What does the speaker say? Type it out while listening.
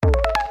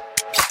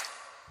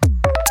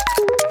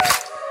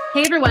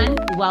Hey everyone,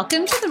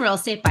 welcome to the Real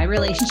Estate by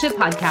Relationship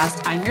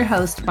podcast. I'm your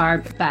host,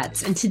 Barb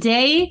Betts, and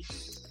today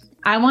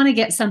I want to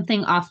get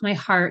something off my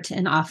heart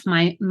and off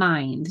my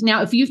mind.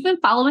 Now, if you've been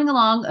following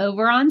along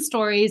over on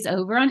stories,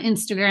 over on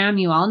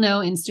Instagram, you all know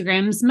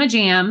Instagram's my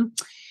jam.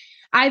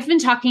 I've been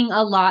talking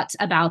a lot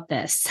about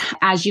this.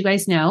 As you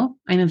guys know,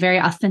 I'm a very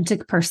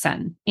authentic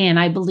person,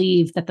 and I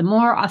believe that the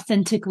more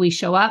authentic we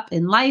show up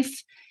in life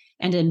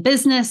and in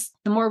business,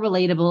 the more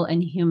relatable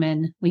and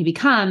human we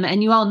become.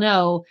 And you all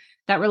know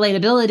that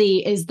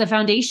relatability is the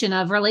foundation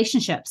of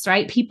relationships,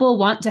 right? People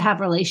want to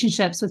have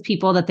relationships with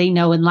people that they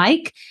know and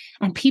like,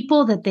 and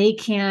people that they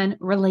can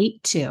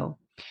relate to.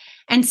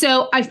 And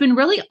so I've been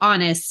really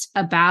honest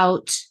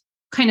about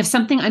kind of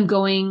something I'm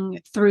going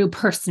through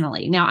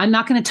personally. Now, I'm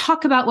not going to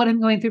talk about what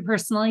I'm going through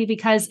personally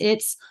because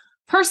it's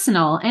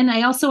personal. And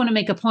I also want to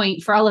make a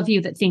point for all of you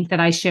that think that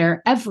I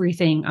share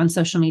everything on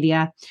social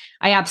media.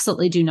 I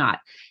absolutely do not.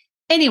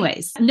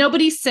 Anyways,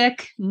 nobody's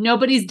sick.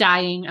 Nobody's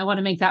dying. I want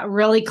to make that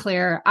really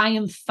clear. I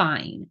am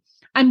fine.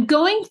 I'm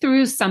going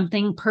through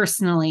something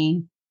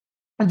personally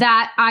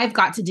that I've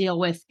got to deal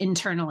with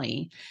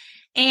internally.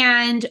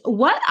 And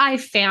what I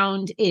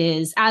found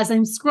is as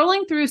I'm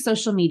scrolling through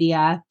social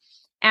media,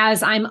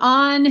 as I'm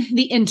on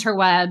the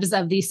interwebs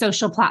of these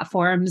social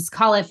platforms,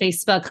 call it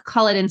Facebook,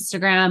 call it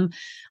Instagram,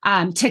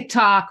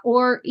 TikTok,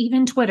 or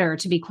even Twitter,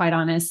 to be quite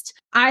honest,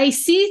 I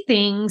see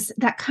things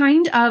that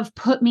kind of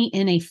put me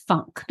in a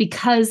funk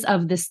because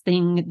of this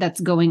thing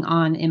that's going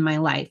on in my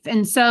life.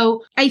 And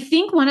so I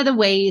think one of the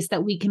ways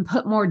that we can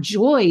put more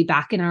joy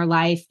back in our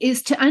life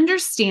is to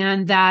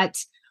understand that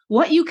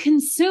what you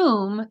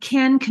consume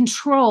can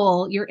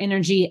control your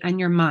energy and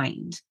your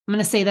mind. I'm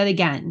going to say that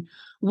again.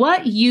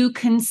 What you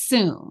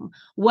consume,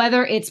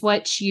 whether it's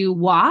what you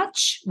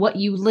watch, what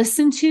you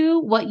listen to,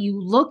 what you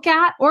look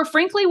at, or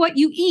frankly, what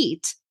you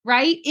eat,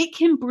 right? It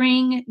can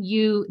bring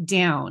you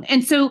down.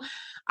 And so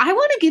I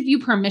want to give you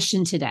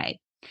permission today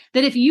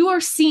that if you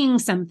are seeing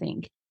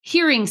something,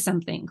 hearing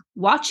something,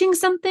 watching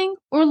something,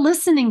 or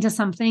listening to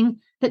something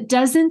that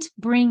doesn't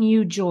bring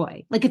you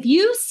joy, like if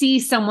you see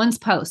someone's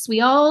post, we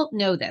all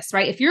know this,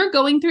 right? If you're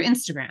going through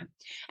Instagram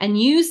and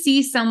you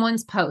see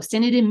someone's post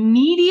and it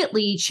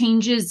immediately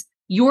changes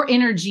your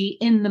energy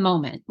in the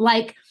moment,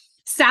 like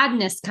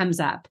sadness comes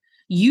up,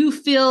 you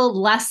feel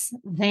less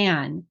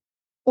than,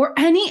 or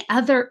any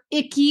other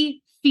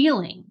icky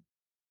feeling,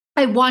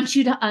 I want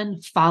you to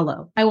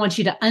unfollow. I want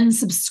you to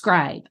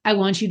unsubscribe. I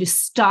want you to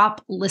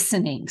stop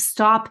listening,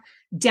 stop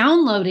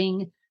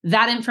downloading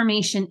that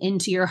information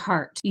into your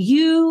heart.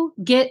 You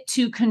get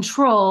to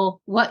control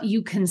what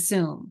you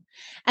consume.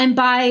 And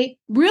by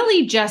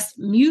really just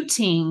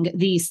muting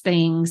these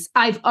things,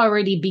 I've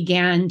already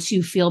began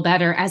to feel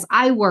better as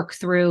I work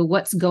through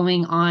what's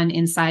going on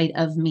inside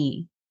of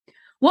me.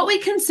 What we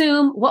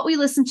consume, what we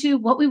listen to,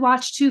 what we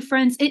watch to,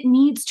 friends, it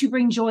needs to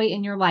bring joy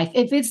in your life.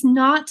 If it's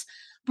not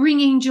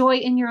bringing joy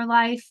in your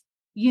life,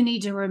 you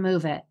need to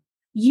remove it.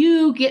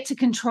 You get to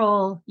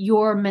control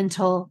your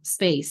mental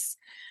space.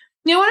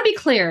 Now, I want to be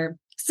clear.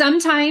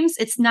 Sometimes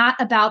it's not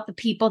about the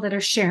people that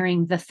are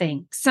sharing the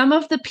thing. Some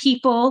of the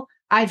people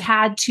I've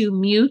had to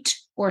mute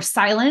or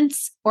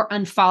silence or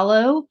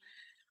unfollow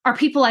are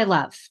people I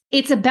love.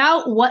 It's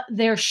about what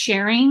they're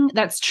sharing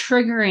that's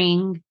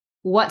triggering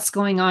what's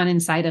going on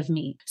inside of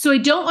me. So I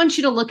don't want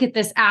you to look at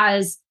this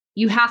as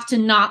you have to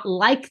not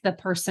like the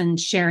person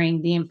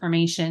sharing the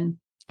information.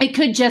 It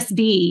could just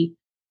be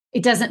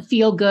it doesn't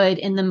feel good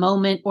in the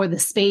moment or the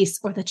space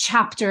or the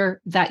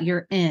chapter that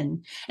you're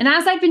in. And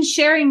as I've been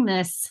sharing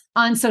this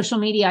on social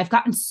media, I've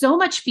gotten so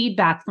much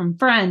feedback from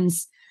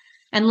friends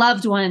and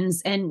loved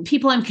ones and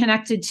people I'm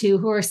connected to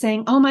who are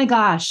saying, oh my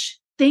gosh,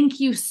 thank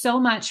you so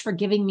much for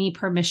giving me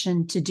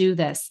permission to do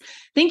this.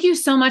 Thank you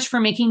so much for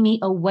making me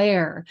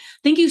aware.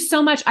 Thank you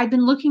so much. I've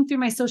been looking through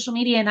my social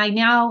media and I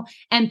now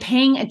am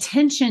paying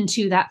attention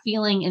to that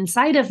feeling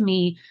inside of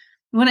me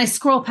when I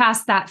scroll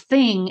past that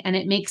thing and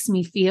it makes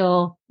me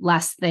feel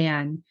less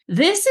than.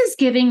 This is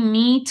giving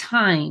me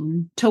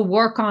time to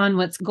work on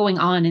what's going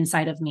on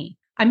inside of me.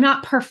 I'm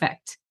not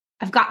perfect.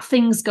 I've got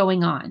things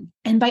going on.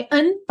 And by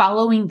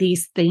unfollowing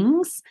these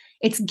things,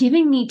 it's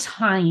giving me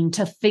time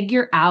to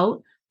figure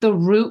out the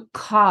root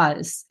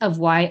cause of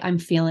why I'm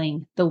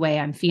feeling the way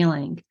I'm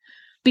feeling.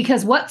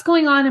 Because what's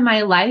going on in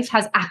my life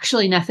has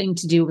actually nothing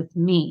to do with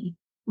me,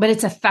 but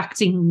it's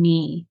affecting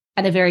me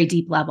at a very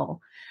deep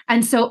level.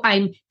 And so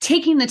I'm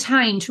taking the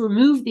time to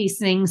remove these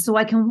things so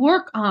I can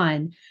work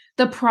on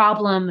the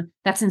problem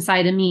that's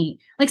inside of me.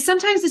 Like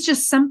sometimes it's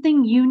just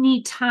something you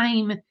need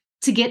time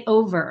to get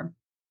over.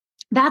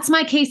 That's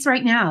my case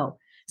right now.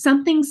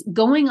 Something's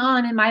going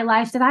on in my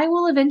life that I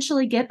will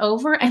eventually get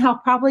over, and I'll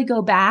probably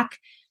go back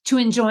to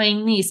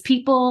enjoying these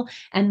people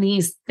and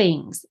these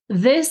things.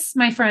 This,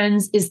 my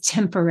friends, is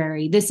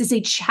temporary. This is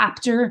a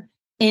chapter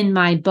in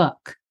my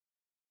book.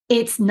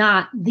 It's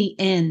not the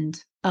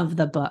end of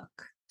the book.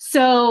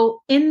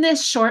 So in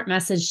this short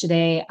message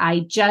today,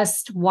 I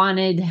just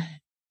wanted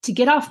to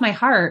get off my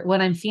heart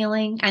what I'm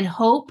feeling and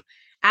hope,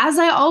 as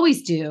I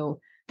always do,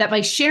 that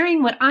by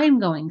sharing what I'm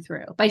going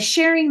through, by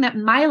sharing that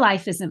my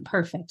life isn't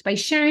perfect, by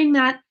sharing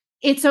that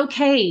it's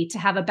okay to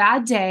have a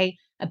bad day,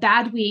 a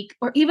bad week,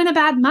 or even a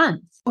bad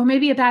month, or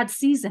maybe a bad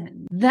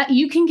season, that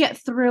you can get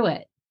through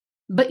it,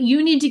 but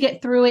you need to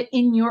get through it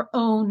in your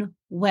own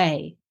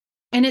way.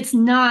 And it's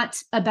not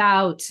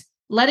about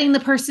letting the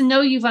person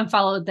know you've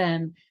unfollowed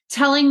them,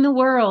 telling the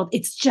world.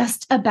 It's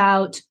just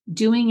about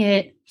doing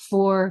it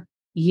for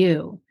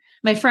you.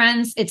 My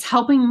friends, it's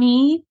helping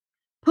me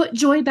put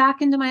joy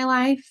back into my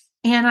life.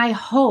 And I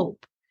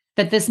hope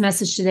that this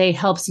message today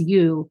helps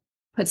you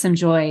put some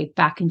joy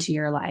back into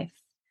your life.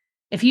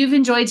 If you've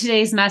enjoyed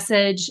today's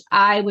message,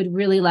 I would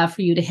really love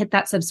for you to hit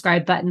that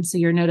subscribe button so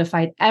you're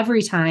notified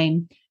every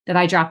time that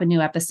I drop a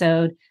new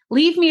episode.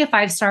 Leave me a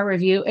 5-star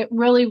review. It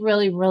really,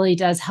 really, really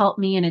does help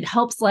me, and it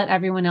helps let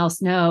everyone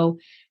else know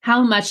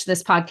how much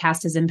this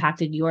podcast has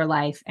impacted your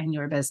life and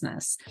your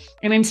business.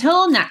 And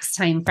until next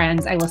time,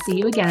 friends, I will see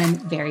you again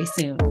very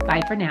soon.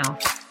 Bye for now.